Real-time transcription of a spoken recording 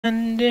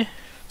And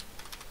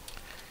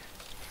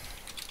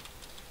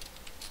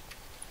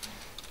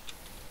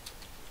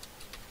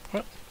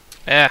what?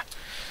 Yeah,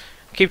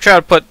 keep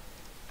trying to put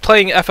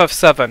playing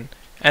FF7,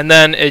 and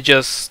then it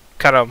just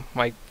kind of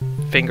my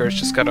fingers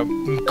just kind of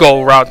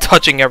go around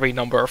touching every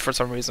number for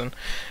some reason.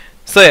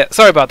 So yeah,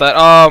 sorry about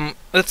that.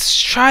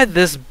 Let's try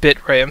this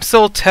bitrate. I'm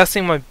still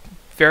testing my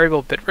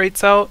variable bit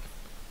rates out.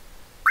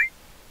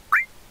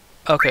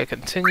 Okay,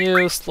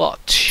 continue.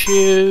 Slot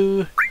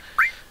 2.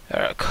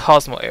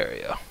 Cosmo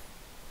area.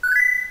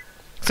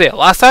 So yeah,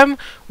 last time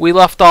we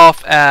left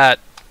off at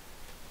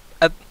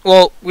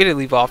well, we didn't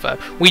leave off at.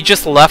 We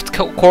just left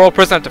Coral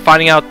Prison after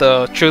finding out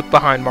the truth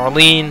behind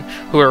Marlene,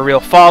 who her real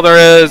father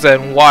is,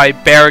 and why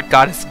Barrett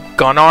got his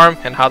gun arm,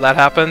 and how that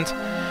happened.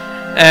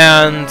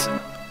 And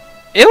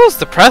it was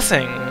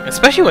depressing,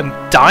 especially when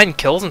Dine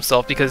kills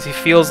himself because he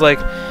feels like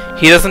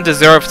he doesn't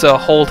deserve to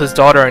hold his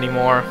daughter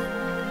anymore.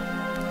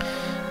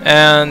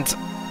 And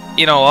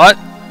you know what?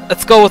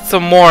 Let's go with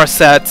some more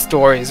sad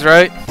stories,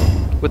 right?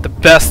 With the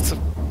best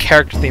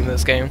character theme in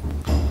this game.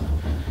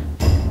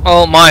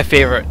 Well, my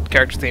favorite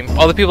character theme.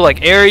 Other people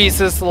like Ares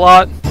says a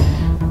lot.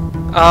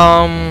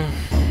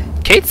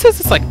 Kate says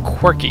it's like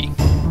quirky.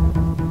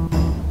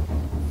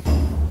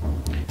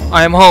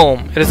 I am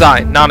home. It is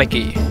I,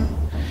 Nanaki.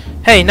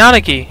 Hey,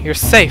 Nanaki, you're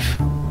safe.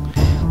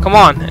 Come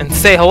on and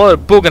say hello to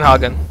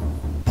Bugenhagen.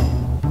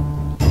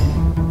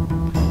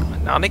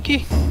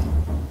 Nanaki?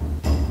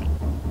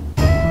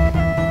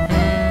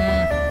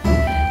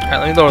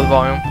 Alright, let me lower the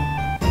volume.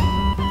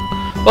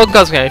 Welcome,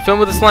 Cosmic Canyon. You filming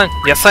with this line?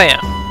 Yes, I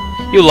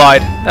am. You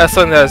lied. That's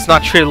something that is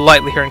not treated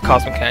lightly here in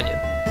Cosmic Canyon.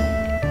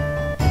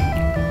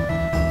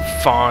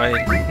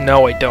 Fine.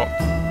 No, I don't.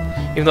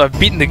 Even though I've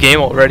beaten the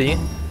game already.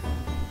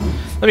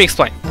 Let me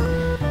explain.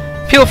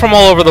 People from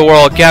all over the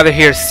world gather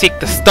here to seek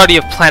the study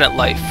of planet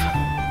life.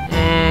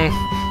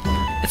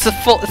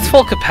 It's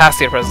full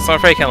capacity at present, so I'm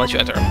afraid I can't let you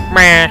enter.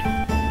 Meh.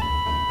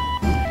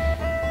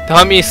 They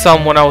hunt me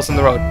some when I was on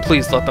the road.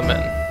 Please let them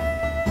in.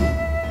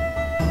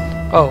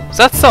 Oh, is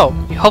that so?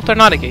 You helped our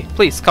Nanaki.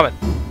 Please, come in.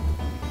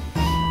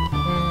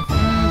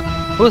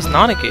 Who is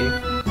Nanaki?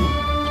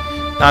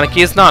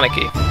 Nanaki is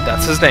Nanaki.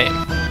 That's his name.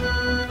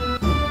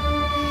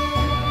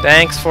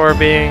 Thanks for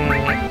being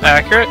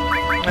accurate.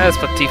 Let's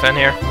put Tifa in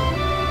here.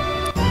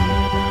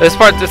 This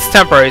part, it's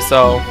temporary,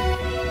 so...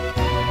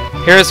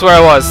 Here's where I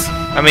was.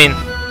 I mean,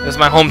 this is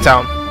my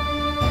hometown.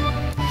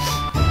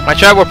 My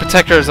tribe were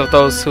protectors of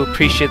those who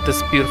appreciate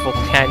this beautiful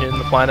canyon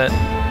and the planet.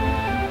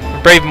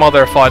 My brave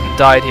mother fought and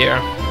died here,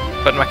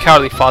 but my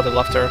cowardly father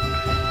left her.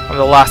 I'm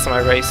the last of my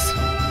race.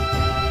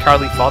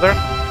 Cowardly father?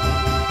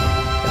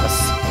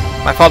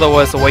 Yes. My father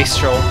was a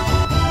wastrel.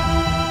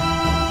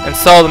 And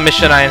so the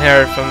mission I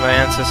inherited from my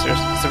ancestors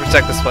is to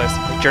protect this place.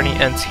 My journey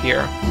ends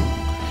here.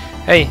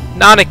 Hey,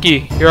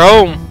 Nanaki, you're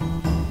home!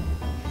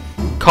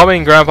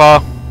 Coming, Grandpa!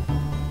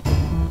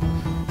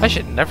 I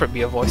should never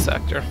be a voice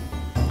actor.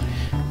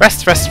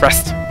 Rest, rest,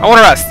 rest. I want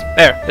to rest.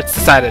 There, it's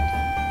decided.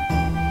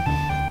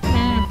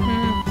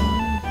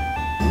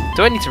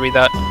 Do I need to read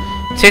that?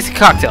 Tasty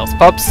cocktails,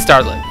 pubs,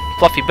 starlit,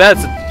 fluffy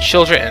beds, and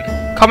children in.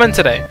 Come in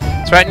today.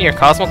 It's right near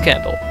Cosmo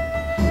Candle.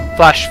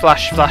 Flash,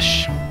 flash,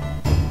 flash.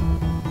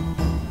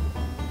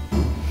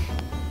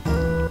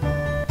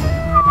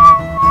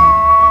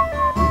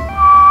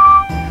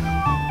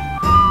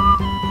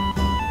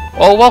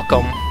 Well,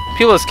 welcome.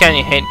 People in this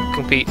canyon hate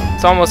compete.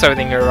 It's almost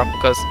everything here are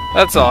replicas.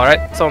 That's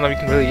alright. Some of them you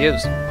can really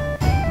use.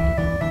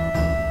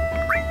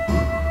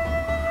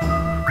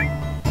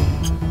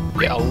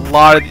 Yeah, a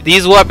lot of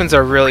these weapons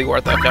are really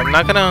worth it. Okay, I'm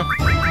not gonna...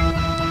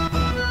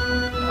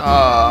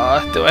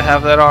 do I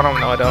have that on him?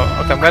 No, I don't.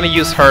 Okay, I'm gonna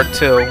use her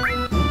too.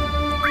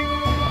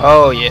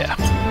 Oh, yeah.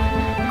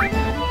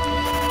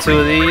 2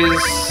 of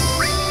these.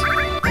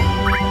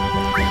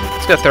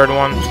 Let's get a third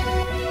one.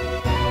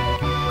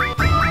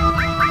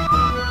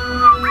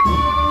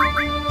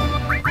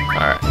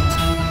 Alright.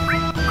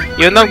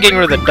 Even though I'm getting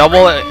rid of the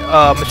double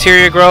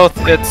materia growth,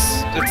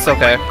 it's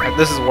okay.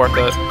 This is worth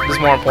it. This is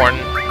more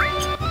important.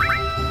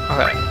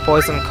 Okay,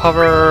 poison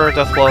cover,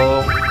 death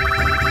blow.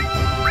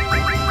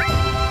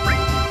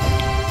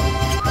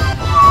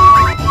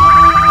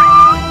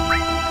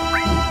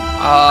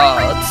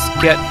 Let's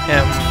get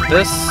him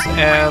this,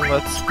 and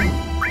let's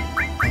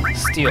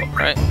steal,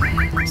 right?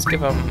 Let's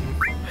give him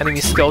enemy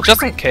skill,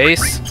 just in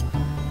case.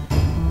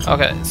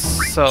 Okay,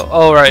 so,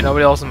 oh right,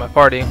 nobody else in my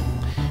party.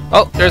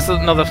 Oh, there's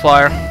another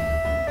flyer.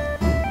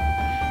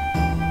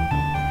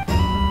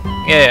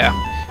 Yeah,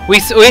 we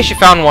actually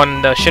found one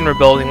in the Shinra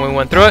building when we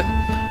went through it.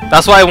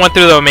 That's why I went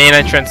through the main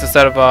entrance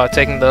instead of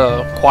taking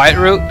the quiet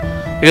route.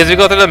 Because if you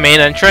go through the main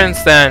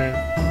entrance, then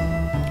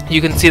you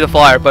can see the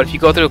flyer. But if you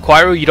go through the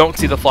quiet route, you don't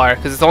see the flyer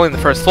because it's only on the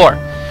first floor.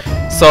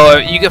 So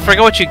you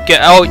forget what you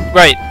get. Oh,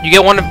 right, you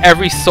get one of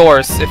every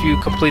source if you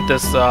complete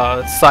this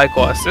side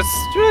quest. It's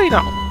really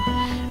not.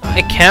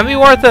 It can be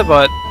worth it,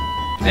 but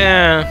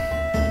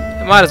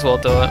I might as well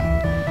do it.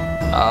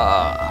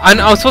 I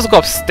was supposed to go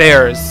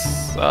upstairs.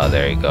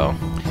 There you go.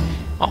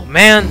 Oh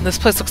man, this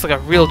place looks like a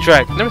real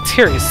drag. The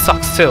materia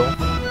sucks too.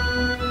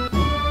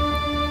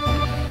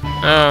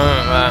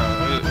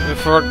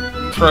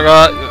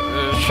 Forgot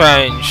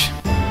change.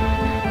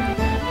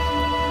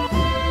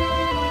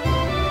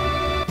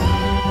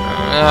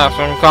 Yes,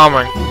 I'm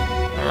coming.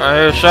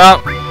 Are you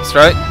shop? That's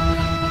right.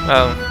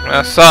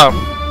 Yes, so.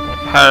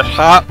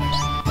 Shop.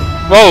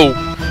 Whoa!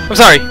 I'm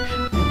sorry.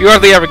 You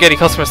hardly ever get any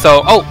customers,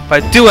 so. Oh,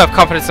 but I do have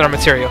confidence in our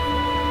material.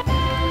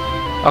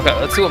 Okay,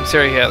 let's see what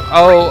material he has.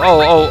 Oh.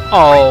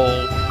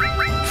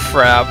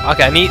 Crap.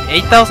 Okay, I need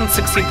 8,000,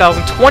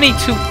 16,000,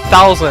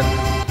 22,000.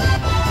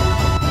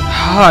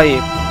 Hi.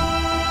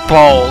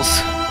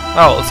 Balls.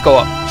 Oh, let's go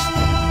up.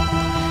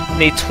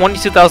 Need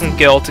 22,000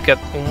 gil to get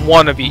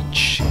one of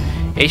each.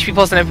 HP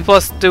plus and MP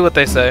plus, do what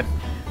they say.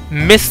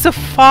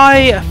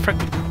 Mystify? I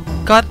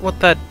forgot what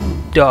that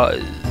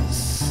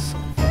does.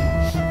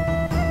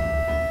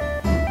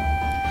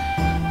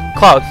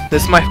 Cloud,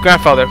 this is my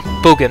grandfather,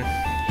 Bugin.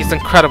 He's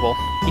incredible.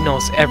 He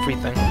knows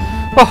everything.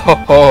 Oh ho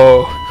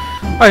ho!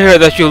 I hear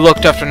that you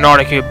looked after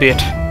Nanaki a bit.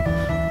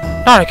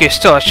 Nanaki is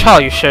still a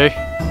child, you say?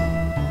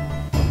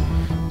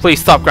 Please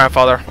stop,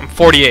 grandfather. I'm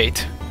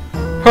 48.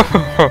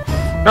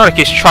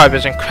 Nanaki's tribe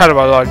is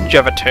incredible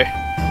longevity.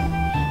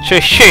 So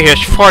she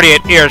his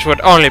 48 years would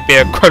only be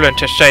equivalent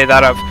to say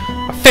that of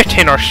a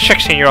 15 or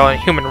 16-year-old in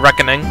human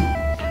reckoning.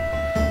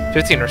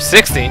 15 or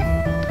 16?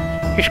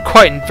 He's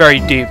quite and very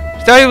deep.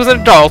 He thought he was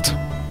an adult.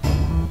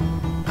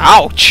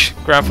 Ouch,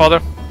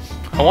 grandfather.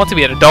 I want to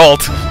be an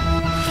adult.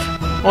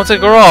 I want to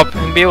grow up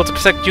and be able to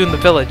protect you in the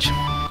village.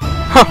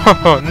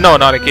 No,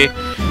 Nanaki.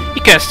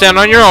 You can't stand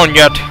on your own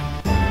yet.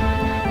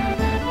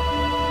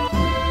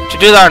 To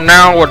do that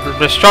now would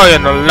destroy you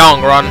in the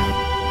long run.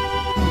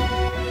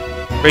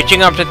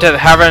 Reaching up into the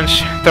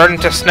heavens, threatening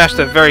to snatch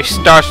the very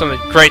stars from the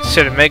great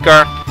city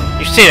maker.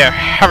 You've seen it,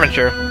 haven't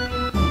you?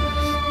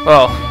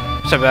 Well,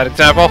 it's a bad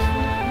example.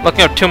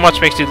 Looking up too much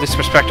makes you lose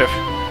perspective.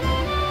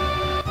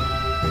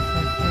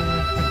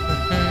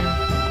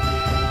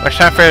 When it's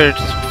time for you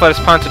for this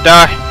planet to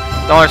die,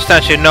 don't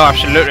understand you know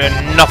absolutely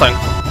nothing.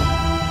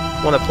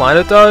 When the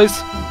planet dies?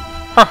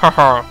 Ha ha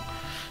ha.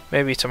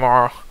 Maybe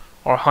tomorrow,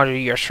 or 100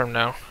 years from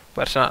now,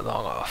 but it's not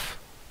long off.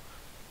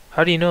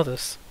 How do you know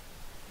this?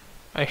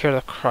 I hear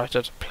the cries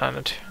of the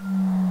planet.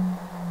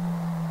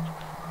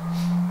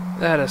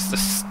 That is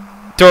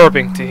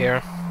disturbing to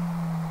hear.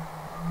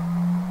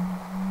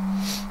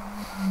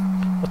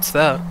 What's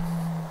that?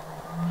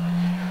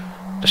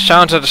 The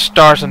sounds of the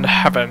stars in the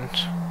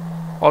heavens.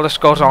 All this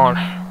goes on.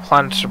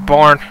 Planets are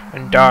born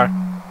and die.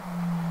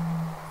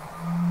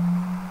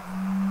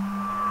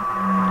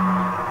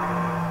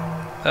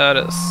 That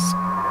is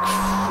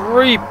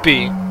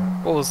creepy.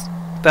 What was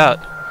that?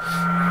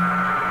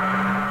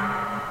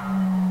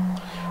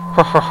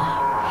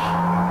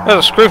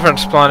 There's a screamer on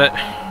this planet.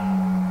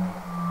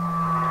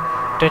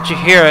 Didn't you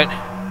hear it?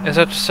 Is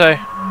that to say,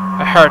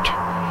 I hurt.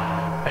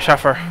 I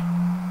suffer.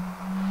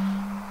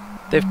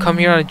 They've come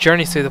here on a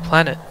journey through the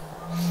planet.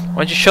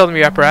 Why don't you show them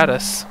your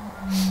apparatus?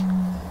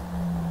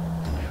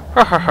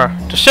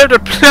 To save the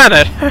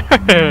planet!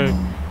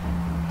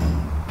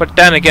 But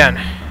then again,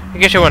 I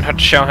guess you wouldn't have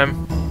to show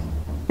him.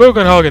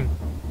 Hagen.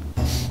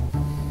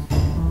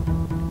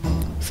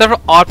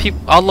 Several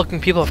odd-looking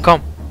people have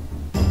come.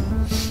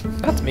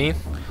 That's mean.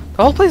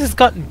 The whole place has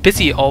gotten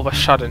busy all of a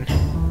sudden.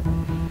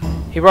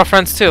 He brought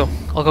friends too.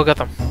 I'll go get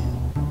them.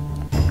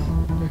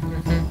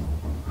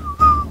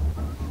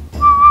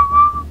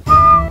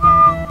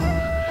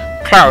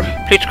 Cloud,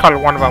 please call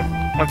one of them.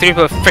 When 3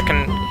 people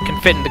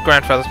can fit in the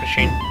grandfather's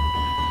machine.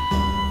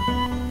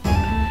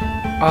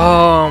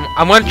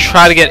 I'm gonna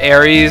try to get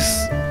Ares.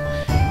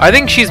 I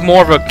think she's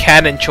more of a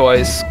canon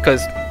choice,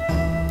 because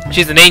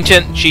she's an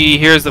ancient, she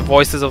hears the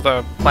voices of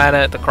the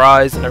planet, the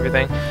cries and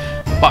everything.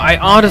 But I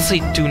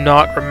honestly do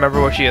not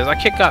remember where she is. I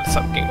got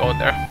something going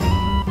there.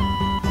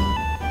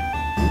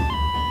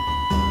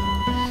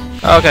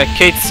 Okay,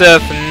 Kate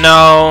Sith,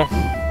 no.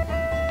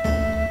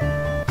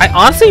 I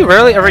honestly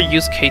rarely ever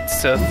use Kate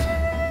Sith.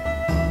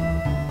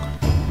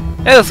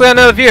 Hey, let's get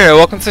another viewer here.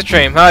 Welcome to the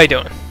stream. How you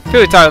doing?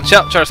 Feel titled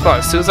shout, try to respond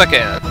as soon as I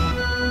can.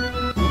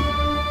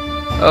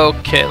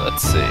 Okay,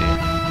 let's see.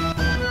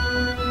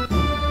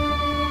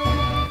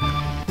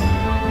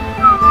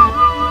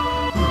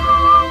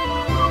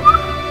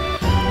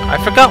 I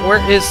forgot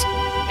where is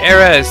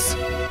Ares.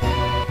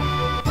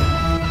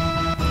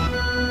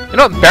 You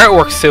know what? Barrett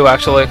works too,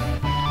 actually.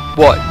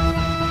 What?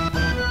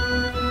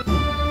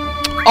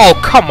 Oh,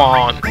 come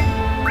on!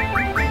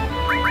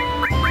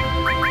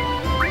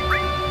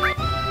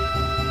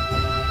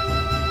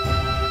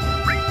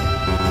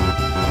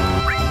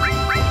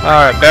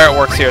 Alright, Barrett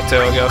works here too,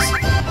 I guess.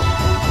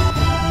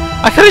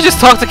 I could've just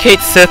talked to Kate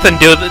Sith and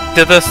did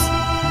this.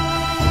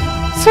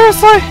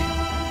 Seriously?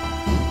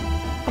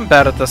 I'm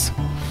bad at this.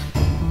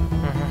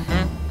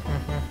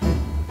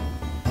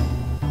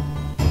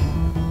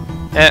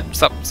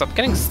 Stop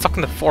getting stuck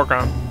in the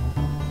foreground.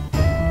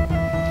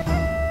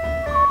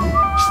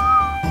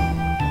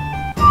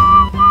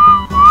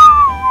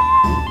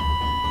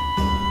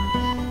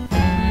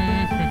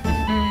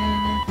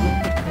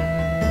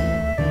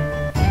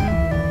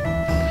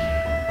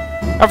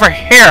 Over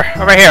here!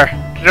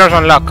 The door's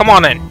unlocked. Come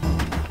on in.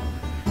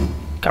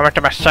 Come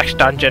into my sex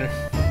dungeon.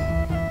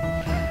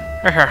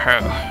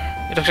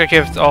 It looks like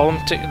you have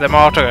them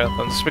all together.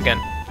 Let's begin.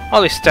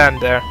 I'll just stand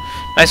there.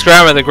 Nice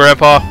grandmother,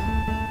 Grandpa.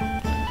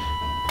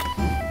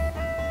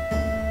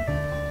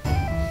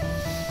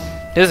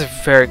 This is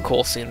a very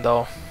cool scene,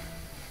 though.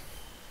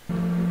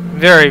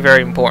 Very,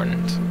 very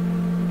important.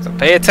 So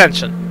pay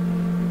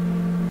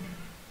attention.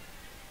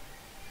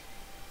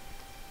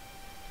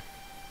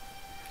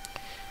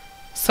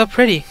 So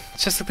pretty.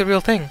 It's just like the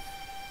real thing.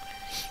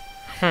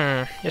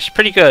 It's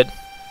pretty good.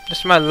 This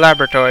is my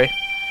laboratory.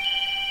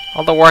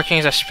 All the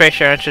workings of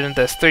space are entered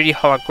into this 3D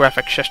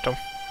holographic system.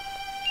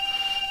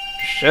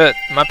 Shit,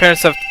 my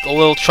parents have a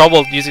little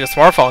trouble using a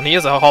smartphone. He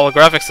has a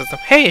holographic system.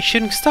 Hey, a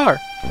shooting star!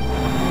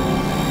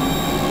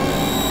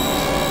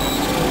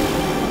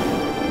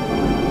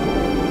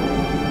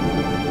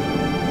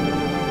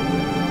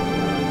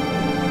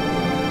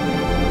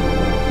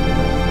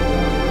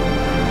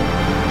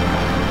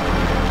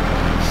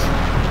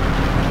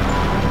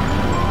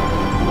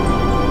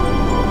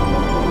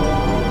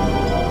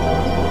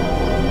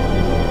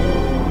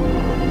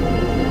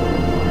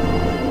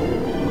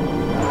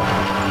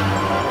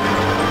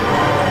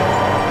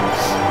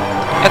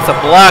 It's a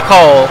black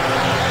hole.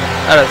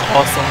 That is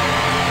awesome.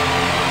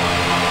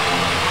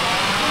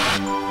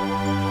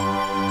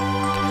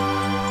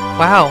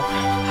 Wow,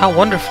 how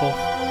wonderful.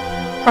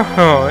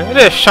 Oh, it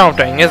is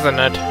something, isn't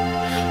it?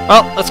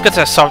 Well, let's get to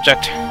the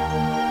subject.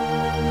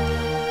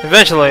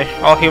 Eventually,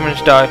 all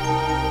humans die.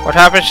 What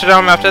happens to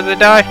them after they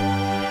die?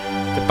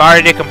 The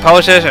body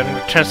decomposes and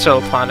returns to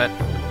the planet.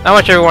 Not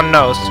much everyone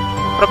knows.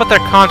 What about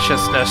their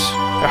consciousness,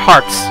 their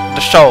hearts,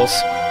 their souls?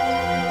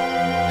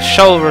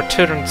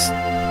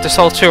 The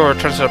soul too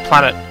returns to the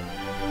planet.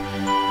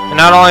 And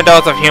not only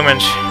those of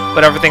humans,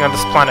 but everything on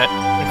this planet.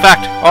 In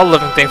fact, all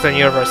living things in the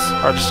universe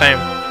are the same.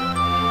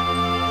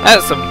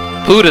 That is some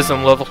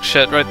Buddhism level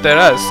shit right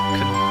there. That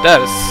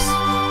is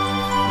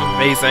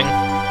amazing.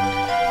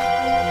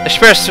 The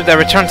spirits that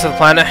return to the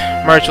planet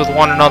merge with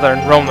one another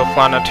and roam the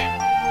planet.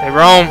 They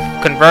roam,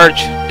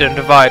 converge, then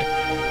divide.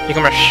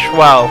 Become a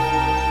swell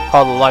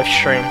called the life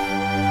stream.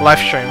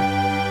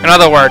 In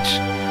other words,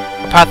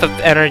 a path of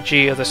the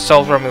energy of the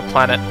soul roaming the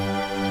planet.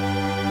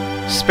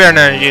 Spirit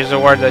energy is a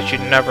word that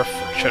you'd never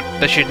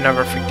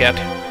forget.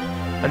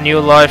 A new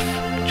life,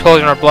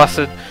 children are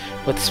blessed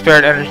with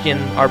spirit energy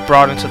and are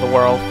brought into the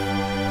world.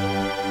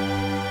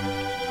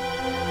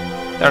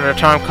 Then their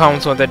time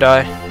comes when they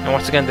die, and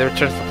once again they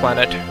return to the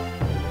planet.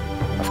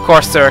 Of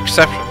course there are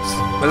exceptions,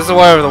 but this is the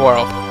way of the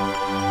world.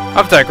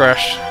 I've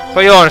digressed,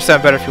 but you'll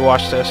understand better if you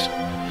watch this.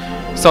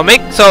 So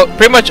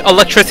pretty much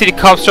electricity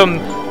comes from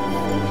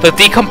the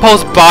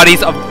decomposed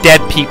bodies of dead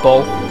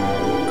people.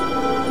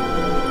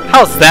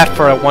 How's that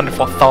for a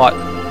wonderful thought?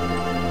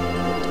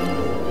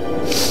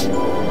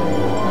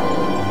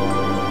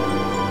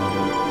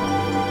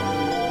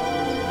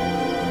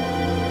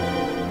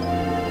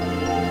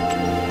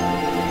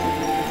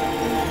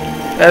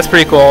 That's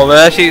pretty cool.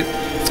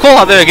 It's cool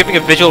how they're giving a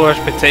visual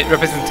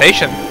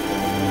representation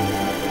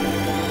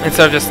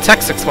instead of just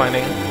text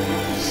explaining.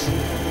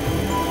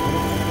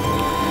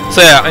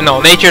 So yeah, I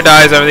know, nature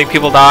dies, everything,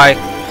 people die.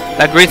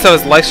 That green stuff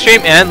is life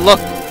stream, and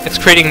look, it's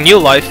creating new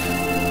life.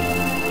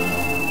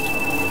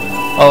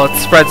 Oh, it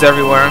spreads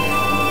everywhere.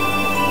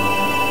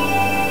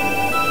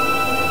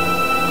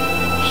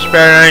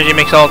 Spirit energy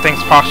makes all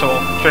things possible.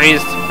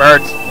 Trees,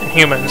 birds, and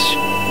humans.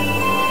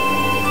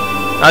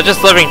 Not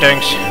just living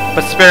things,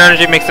 but spirit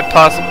energy makes it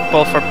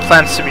possible for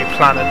plants to be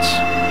planets.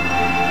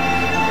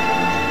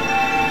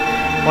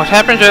 What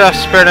happens if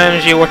spirit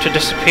energy were to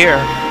disappear?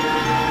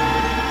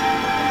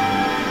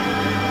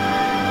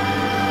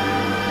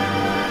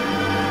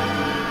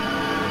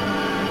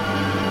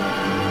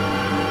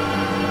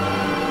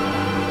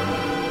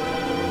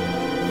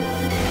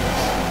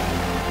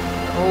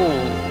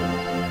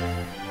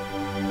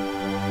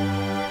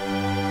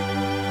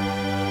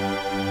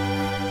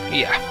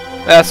 Yeah,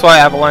 that's why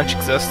Avalanche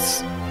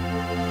exists.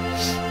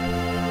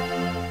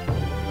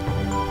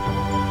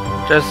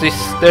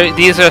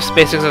 These are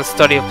basics of the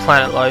study of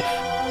planet life.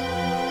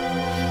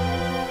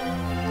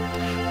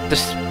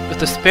 If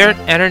the spirit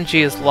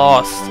energy is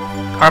lost,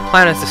 our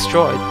planet is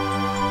destroyed.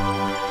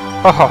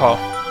 Ho ho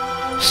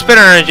ho. Spirit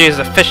energy is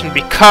efficient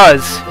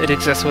because it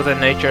exists within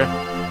nature.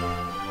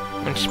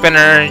 When spirit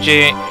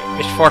energy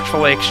is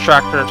forcefully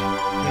extracted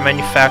and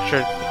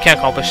manufactured, it can't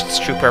accomplish its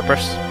true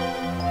purpose.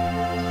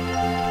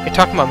 You're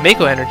talking about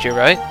Mako energy,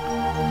 right?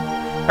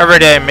 Every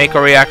day,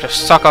 Mako reactors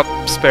suck up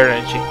spirit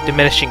energy,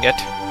 diminishing it.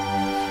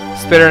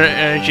 Spirit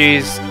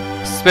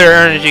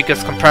energy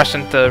gets compressed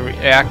into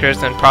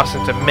reactors and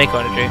processed into Mako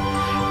energy.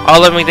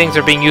 All living things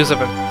are being used up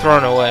and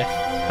thrown away.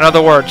 In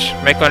other words,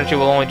 Mako energy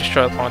will only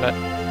destroy the planet.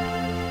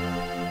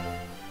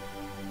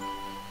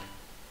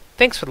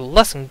 Thanks for the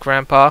lesson,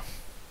 Grandpa.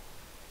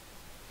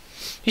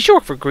 You should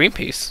work for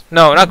Greenpeace.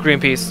 No, not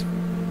Greenpeace.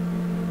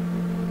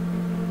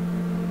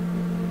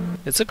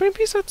 Is it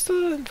Greenpeace that's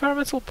the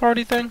environmental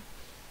party thing?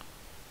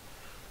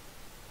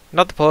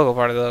 Not the political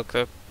party,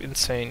 the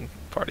insane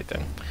party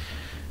thing.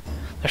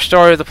 The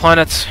story of the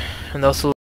planets and those who